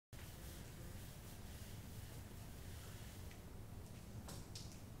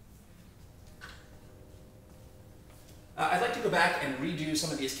I'd like to go back and redo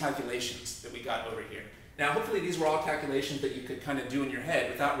some of these calculations that we got over here. Now, hopefully these were all calculations that you could kind of do in your head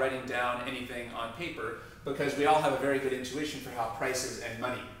without writing down anything on paper, because we all have a very good intuition for how prices and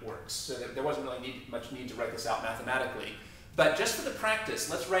money works. So that there wasn't really much need to write this out mathematically. But just for the practice,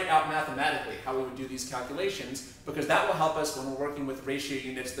 let's write out mathematically how we would do these calculations, because that will help us when we're working with ratio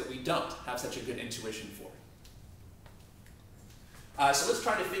units that we don't have such a good intuition for. So let's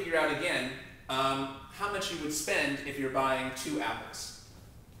try to figure out again how much you would spend if you're buying 2 apples.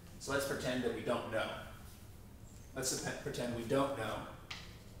 So let's pretend that we don't know. Let's pretend we don't know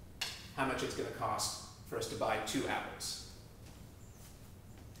how much it's going to cost for us to buy 2 apples.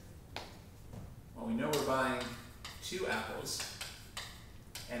 Well, we know we're buying 2 apples,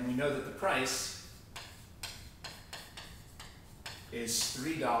 and we know that the price is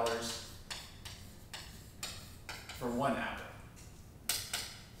 $3 for 1 apple.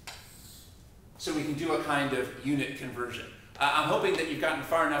 So we can do a kind of unit conversion. I'm hoping that you've gotten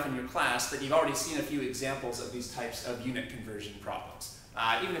far enough in your class that you've already seen a few examples of these types of unit conversion problems.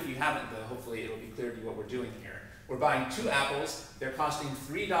 Even if you haven't, though, hopefully it'll be clear to you what we're doing here. We're buying 2 apples. They're costing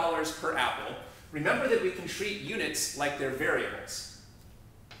 $3 per apple. Remember that we can treat units like they're variables.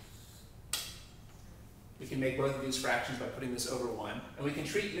 We can make both of these fractions by putting this over 1. And we can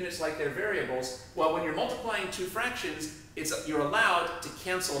treat units like they're variables. Well, when you're multiplying 2 fractions, you're allowed to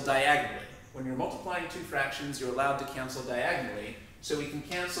cancel diagonally. When you're multiplying 2 fractions, you're allowed to cancel diagonally. So we can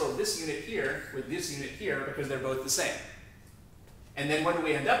cancel this unit here with this unit here because they're both the same. And then what do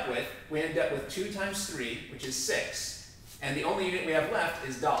we end up with? We end up with 2 times 3, which is 6. And the only unit we have left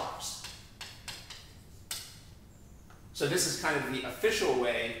is dollars. So this is kind of the official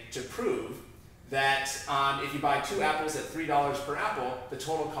way to prove that if you buy 2 apples at $3 per apple, the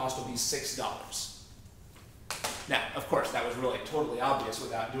total cost will be $6. Now, of course, that was really totally obvious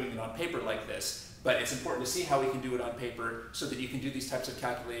without doing it on paper like this, but it's important to see how we can do it on paper so that you can do these types of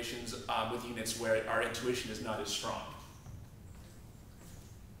calculations with units where our intuition is not as strong.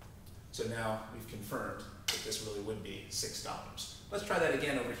 So now we've confirmed that this really would be $6. Let's try that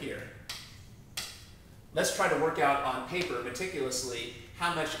again over here. Let's try to work out on paper meticulously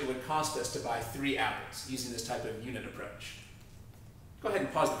how much it would cost us to buy 3 apples using this type of unit approach. Go ahead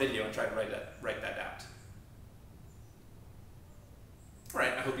and pause the video and try to write that out. All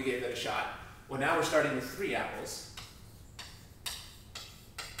right, I hope you gave that a shot. Well, now we're starting with 3 apples.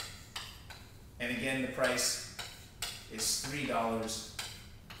 And again, the price is $3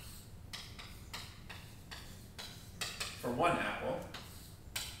 for 1 apple.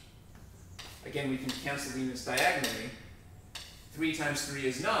 Again, we can cancel the units diagonally. 3 times 3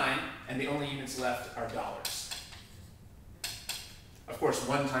 is 9, and the only units left are dollars. Of course,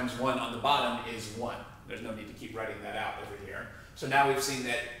 1 times 1 on the bottom is 1. There's no need to keep writing that out over here. So now we've seen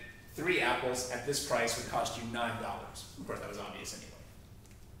that 3 apples at this price would cost you $9. Of course, that was obvious anyway.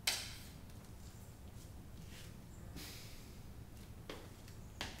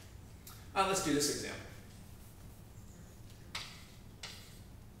 Let's do this example.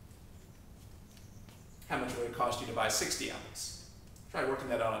 How much would it cost you to buy 60 apples? Try working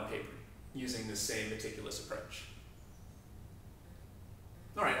that out on paper using the same meticulous approach.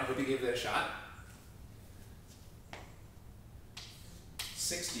 All right, I hope you gave that a shot.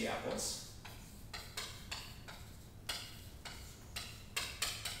 60 apples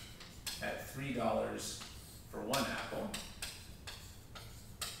at $3 for 1 apple.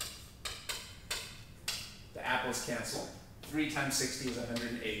 The apples cancel. 3 times 60 is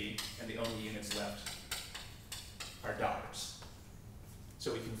 180, and the only units left are dollars.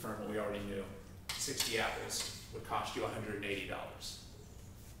 So we confirm what we already knew. 60 apples would cost you $180.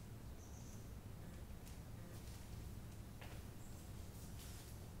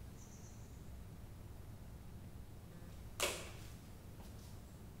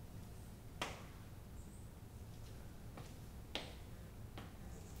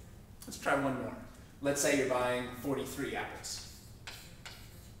 Let's try one more. Let's say you're buying 43 apples.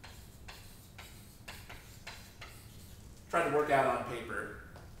 Try to work out on paper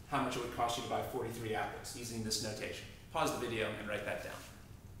how much it would cost you to buy 43 apples using this notation. Pause the video and write that down.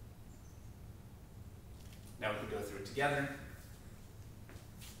 Now we can go through it together.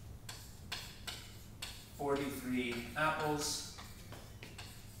 43 apples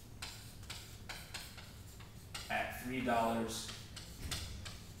at $3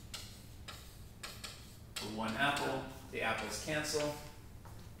 for 1 apple. The apples cancel.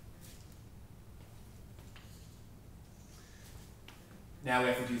 Now we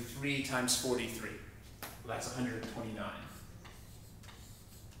have to do 3 times 43. Well, that's 129.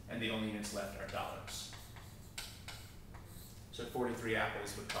 And the only units left are dollars. So 43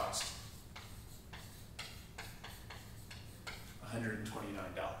 apples would cost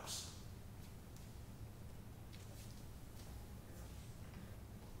 $129.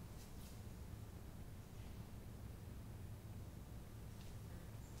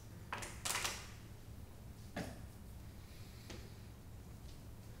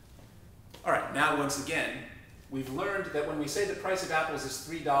 All right, now once again, we've learned that when we say the price of apples is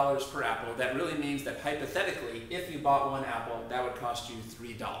 $3 per apple, that really means that hypothetically, if you bought one apple, that would cost you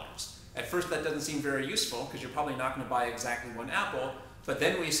 $3. At first that doesn't seem very useful because you're probably not going to buy exactly one apple, but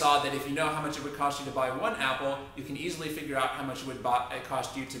then we saw that if you know how much it would cost you to buy one apple, you can easily figure out how much it would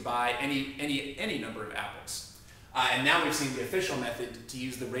cost you to buy any number of apples. And now we've seen the official method to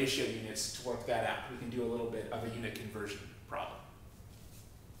use the ratio units to work that out. We can do a little bit of a unit conversion problem.